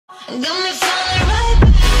Got me falling right back.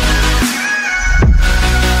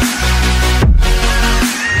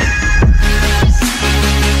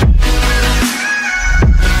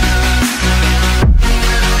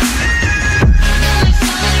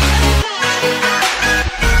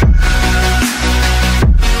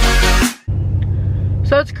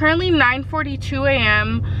 So it's currently 9:42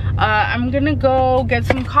 a.m. I'm gonna go get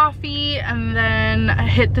some coffee and then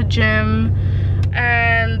hit the gym.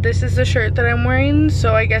 And this is the shirt that I'm wearing,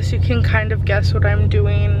 so I guess you can kind of guess what I'm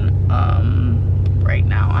doing right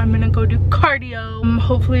now. I'm gonna go do cardio.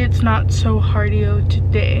 Hopefully it's not so cardio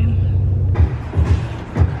today.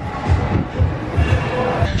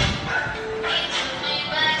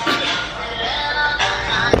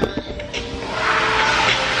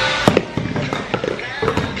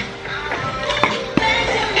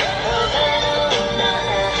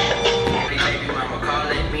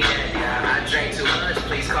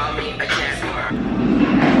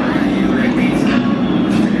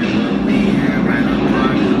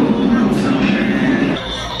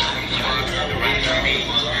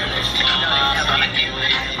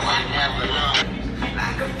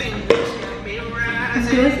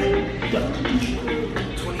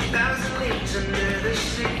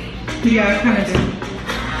 Yeah, I kind of do.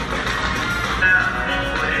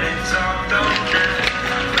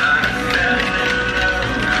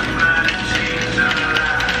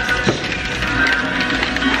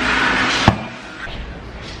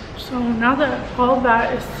 So now that all of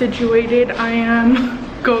that is situated, I am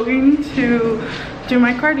going to do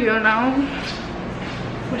my cardio now.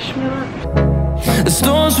 Wish me luck. The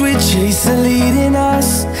storms we chase are leading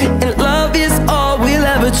us, and love is all we'll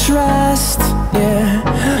ever trust. Yeah,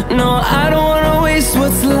 no, I don't wanna waste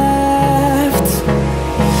what's left.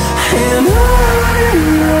 And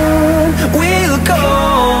on we'll go,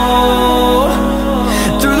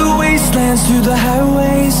 through the wastelands, through the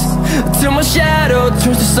highways, till my shadow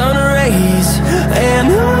turns to sun rays.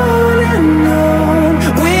 And on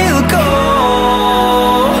we'll go,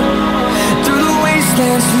 through the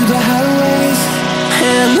wastelands, through the highways.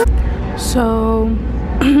 So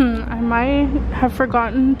I might have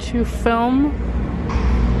forgotten to film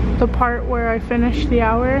the part where I finished the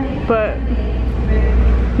hour, but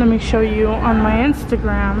let me show you on my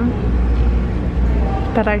Instagram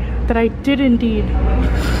that I did indeed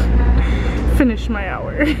finish my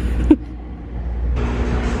hour.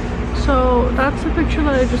 So that's the picture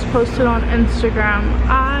that I just posted on Instagram.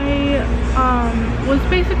 I was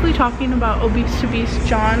basically talking about Obese to Beast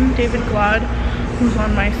John David Glad, who's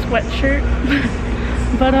on my sweatshirt.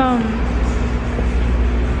 But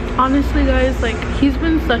honestly guys, like, he's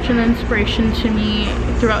been such an inspiration to me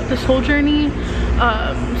throughout this whole journey.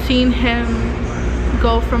 Seeing him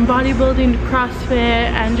go from bodybuilding to CrossFit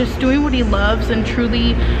and just doing what he loves and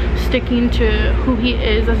truly sticking to who he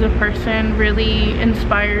is as a person really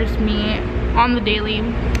inspires me on the daily.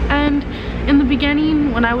 And in the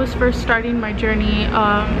beginning, when I was first starting my journey,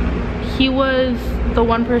 he was the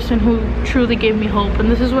one person who truly gave me hope, and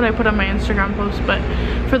this is what I put on my Instagram post. But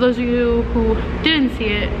for those of you who didn't see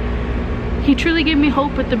it, he truly gave me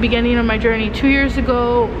hope at the beginning of my journey. 2 years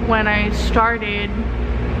ago when I started,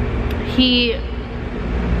 he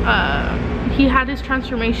had his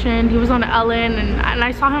transformation. He was on Ellen, and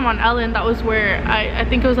I saw him on Ellen. That was where I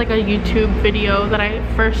think it was like a YouTube video that I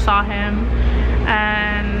first saw him,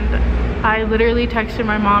 and I literally texted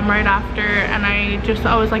my mom right after, and I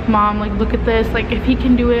was like, Mom, like, look at this, like, if he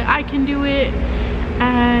can do it, I can do it.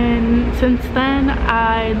 And since then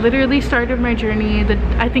I literally started my journey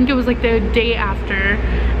I think it was like the day after,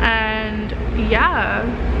 and yeah,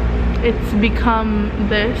 it's become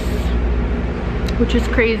this, which is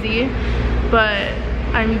crazy. But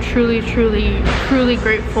I'm truly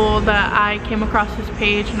grateful that I came across his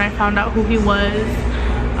page and I found out who he was.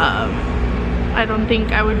 I don't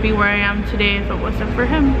think I would be where I am today if it wasn't for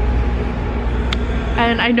him.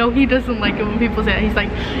 And I know he doesn't like it when people say that. He's like,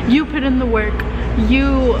 you put in the work,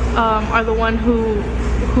 you are the one who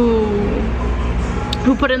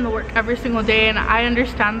put in the work every single day, and I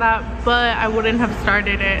understand that, but I wouldn't have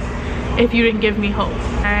started it if you didn't give me hope.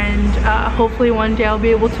 And hopefully one day I'll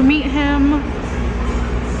be able to meet him.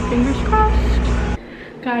 Fingers crossed.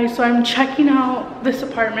 Guys, so I'm checking out this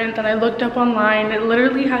apartment that I looked up online. It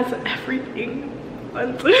literally has everything.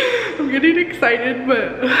 I'm getting excited,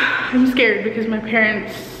 but I'm scared because my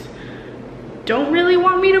parents don't really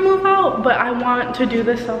want me to move out, but I want to do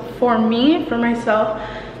this for me, for myself.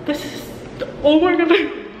 This is, oh my god,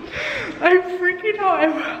 I'm freaking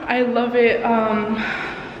out. I love it.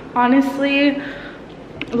 Honestly,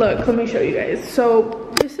 look, let me show you guys.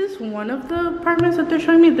 So this is one of the apartments that they're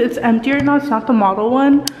showing me. It's empty right now. It's not the model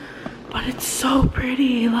one, but it's so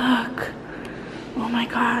pretty, look. Oh my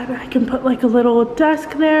god, I can put like a little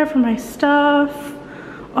desk there for my stuff.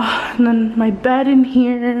 Oh, and then my bed in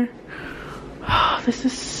here. Oh, this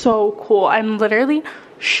is so cool. I'm literally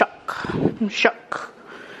shook. I'm shook.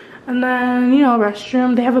 And then, you know,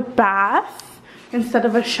 restroom. They have a bath instead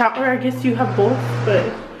of a shower. I guess you have both, but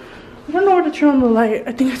I don't know where to turn on the light.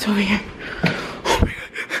 I think it's over here. Oh my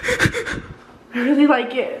god. I really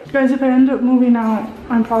like it. Guys, if I end up moving out,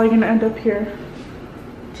 I'm probably gonna end up here.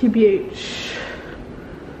 TBH.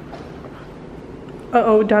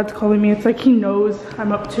 Uh-oh, Dad's calling me. It's like he knows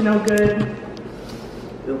I'm up to no good.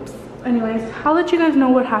 Oops. Anyways, I'll let you guys know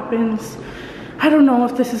what happens. I don't know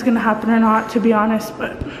if this is gonna happen or not, to be honest,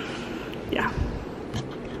 but yeah.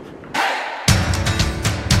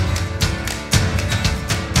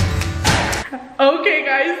 Okay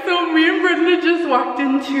guys, so me and Brenda just walked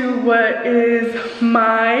into what is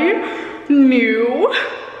my new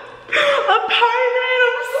apartment.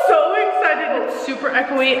 I'm so excited. It's super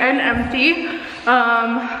echoey and empty.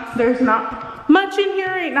 There's not much in here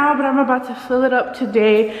right now, but I'm about to fill it up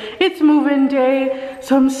today. It's move-in day,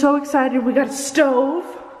 so I'm so excited. We got a stove,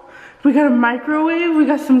 we got a microwave, we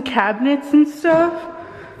got some cabinets and stuff.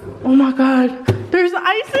 Oh my god, there's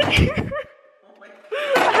ice in here.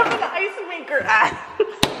 I have an ice maker at.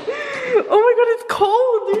 Oh my god, it's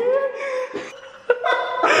cold, dude.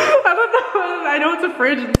 I don't know. I know it's a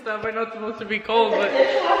fridge and stuff. I know it's supposed to be cold, but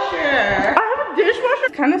Dishwasher. I have a dishwasher.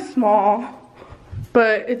 It's kind of small,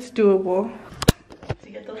 but it's doable.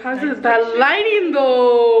 How's it? That lighting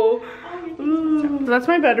though? Ooh. So that's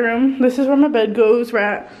my bedroom. This is where my bed goes,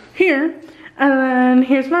 right here. And then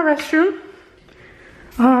here's my restroom.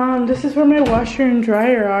 This is where my washer and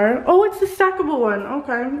dryer are. Oh, it's the stackable one.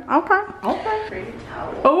 Okay.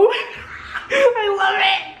 Oh, I love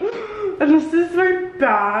it. And this is my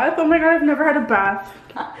bath. Oh my god, I've never had a bath.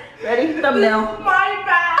 Ready? Thumbnail. This is my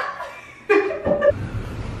bath.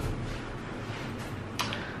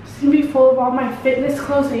 It's gonna be full of all my fitness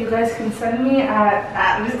clothes that you guys can send me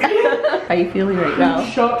I'm just kidding. How you feeling right now? I'm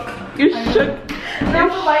shook. You're shook. Turn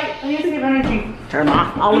off the light. I need to save energy. Turn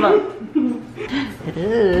off all of them. It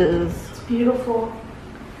is. It's beautiful.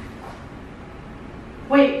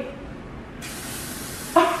 Wait.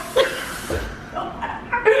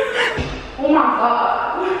 Oh my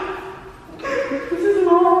god. This is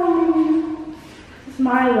mine. This is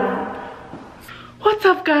my lap. What's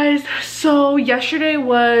up guys? So yesterday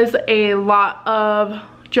was a lot of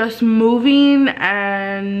just moving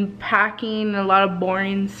and packing and a lot of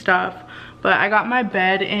boring stuff. But I got my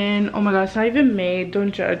bed in. Oh my god, it's not even made.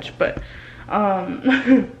 Don't judge, but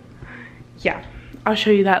yeah, I'll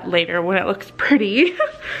show you that later when it looks pretty.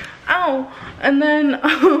 Ow. And then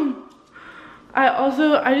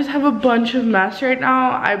I just have a bunch of mess right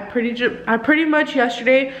now. I pretty much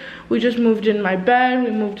yesterday we just moved in my bed,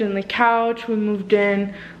 we moved in the couch, we moved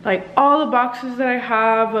in like all the boxes that I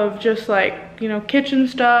have of just like, you know, kitchen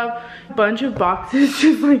stuff. A bunch of boxes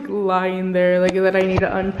just like lying there like that I need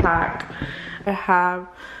to unpack. I have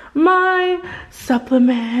my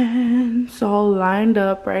supplements all lined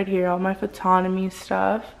up right here, all my Phytonomy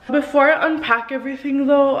stuff. Before I unpack everything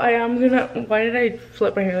though, I am gonna, why did I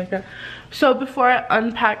flip my hair like that? So before I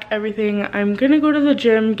unpack everything, I'm gonna go to the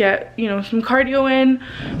gym, get, you know, some cardio in,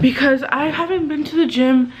 because I haven't been to the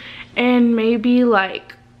gym in maybe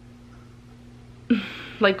like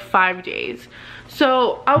 5 days.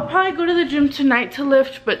 So I'll probably go to the gym tonight to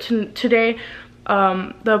lift, but today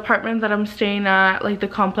the apartment that I'm staying at, like the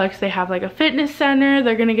complex, they have like a fitness center.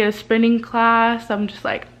 They're gonna get a spinning class. I'm just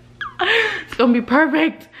like, it's gonna be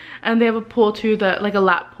perfect. And they have a pool too, that like a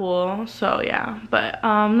lap pool. So yeah, but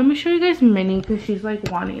let me show you guys Minnie, because she's like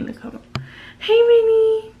wanting to come up. Hey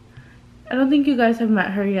Minnie. I don't think you guys have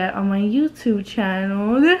met her yet on my YouTube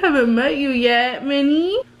channel. They haven't met you yet,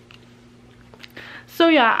 Minnie. So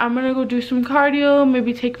yeah, I'm gonna go do some cardio,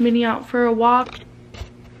 maybe take Minnie out for a walk.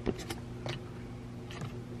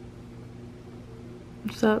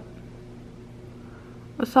 What's up?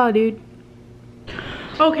 What's up, dude?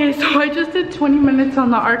 Okay, so I just did 20 minutes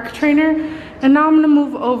on the Arc Trainer, and now I'm gonna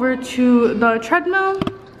move over to the treadmill.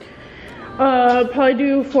 Probably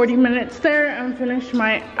do 40 minutes there and finish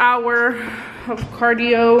my hour of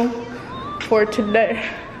cardio for today.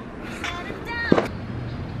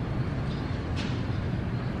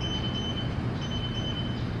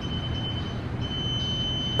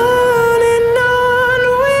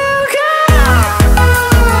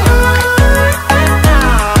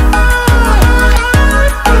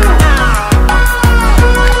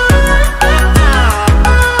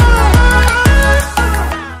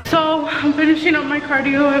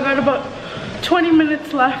 I got about 20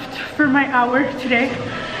 minutes left for my hour today.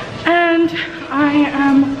 And I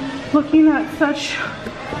am looking at such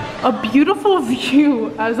a beautiful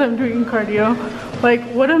view as I'm doing cardio. Like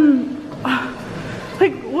what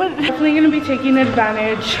definitely gonna be taking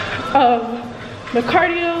advantage of the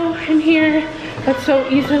cardio in here that's so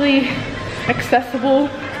easily accessible.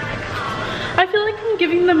 I feel like I'm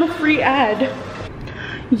giving them a free ad.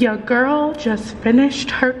 Your girl just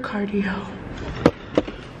finished her cardio.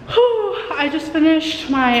 I just finished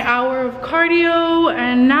my hour of cardio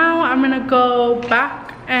and now I'm gonna go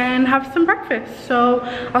back and have some breakfast. So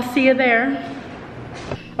I'll see you there.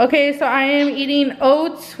 Okay, so I am eating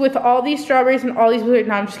oats with all these strawberries and all these blueberries.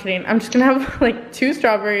 No, I'm just kidding. I'm just gonna have like 2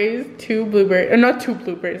 strawberries, 2 blueberries, not 2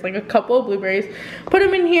 blueberries, like a couple of blueberries. Put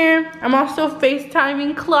them in here. I'm also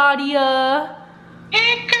FaceTiming Claudia.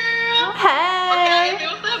 Hey girl! Hey! Okay,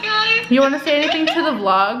 what's up guys? You wanna say anything to the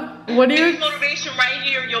vlog? What do you motivation right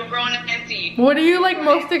here, your girl Nancy. What are you like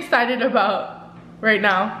most excited about right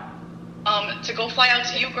now? To go fly out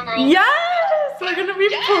to you, girl. Yes! We're gonna be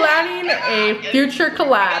planning a future We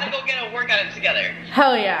collab. gotta go get a workout together.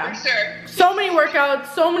 Hell yeah. For sure. So many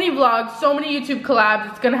workouts, so many vlogs, so many YouTube collabs.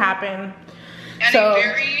 It's gonna happen. And So- a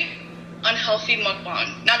very unhealthy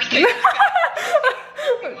mukbang. No, I'm just kidding.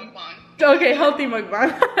 Mukbang. Okay, healthy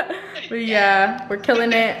mukbang. But yeah, we're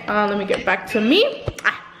killing it. Let me get back to me.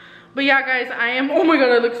 But yeah, guys, I am, oh my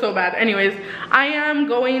god, I look so bad. Anyways, I am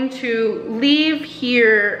going to leave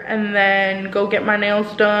here and then go get my nails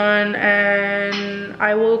done and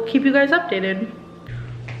I will keep you guys updated.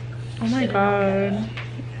 Oh my god.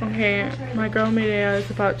 Okay, my girl Medea is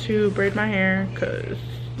about to braid my hair because,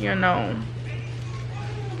 you know,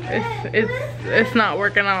 it's not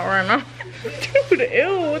working out right now. Dude,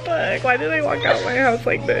 ew, what the heck? Why did I walk out my house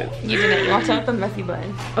like this? You didn't. You walked out with a messy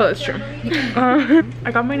bun. Oh, that's true.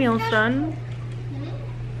 I got my nails done.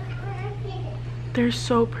 They're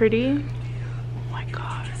so pretty. Oh my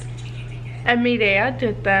god. And Medea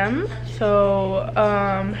did them. So,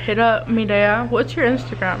 hit up Medea. What's your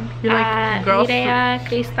Instagram? You're like girl. Medea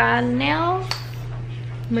Cristal Nails.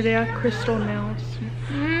 Medea Crystal Nails.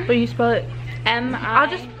 But you spell it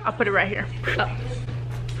M-I. I'll put it right here. Oh.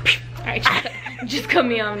 Alright, just cut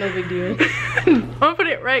me off, no big deal. I'm gonna put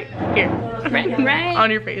it right here. Right? On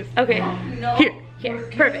your face. Okay. Here.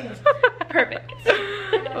 Perfect. Perfect.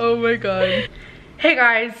 Oh my god. Hey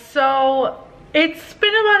guys, so it's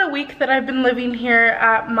been about a week that I've been living here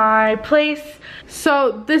at my place.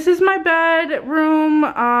 So this is my bedroom.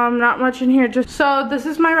 Not much in here. So this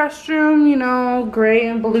is my restroom, you know, gray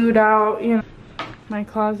and blued out, you know. My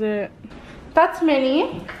closet. That's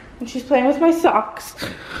Minnie, and she's playing with my socks.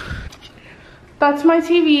 That's my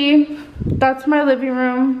TV. That's my living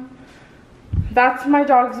room. That's my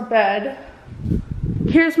dog's bed.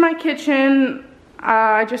 Here's my kitchen.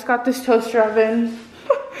 I just got this toaster oven.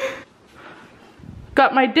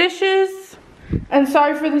 Got my dishes. And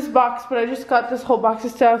sorry for this box, but I just got this whole box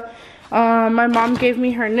of stuff. My mom gave me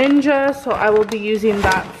her Ninja, so I will be using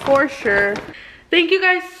that for sure. Thank you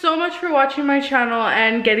guys so much for watching my channel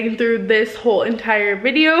and getting through this whole entire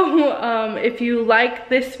video. If you like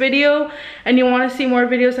this video and you want to see more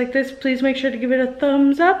videos like this, please make sure to give it a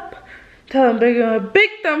thumbs up. Tell them a big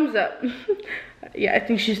thumbs up. Yeah, I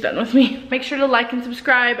think she's done with me. Make sure to like and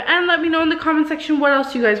subscribe and let me know in the comment section what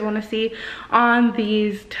else you guys want to see on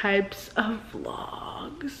these types of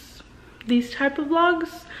vlogs. These types of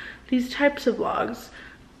vlogs.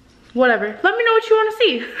 Whatever. Let me know what you want to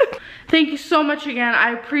see. Thank you so much again.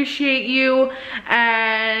 I appreciate you.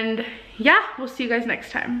 And yeah, we'll see you guys next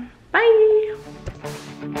time. Bye.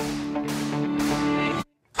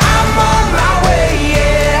 I'm on my way,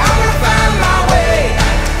 yeah. I'm gonna find my way.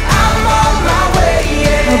 I'm on my way,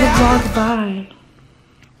 yeah. Tell the vlog bye.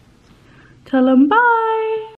 Tell them bye.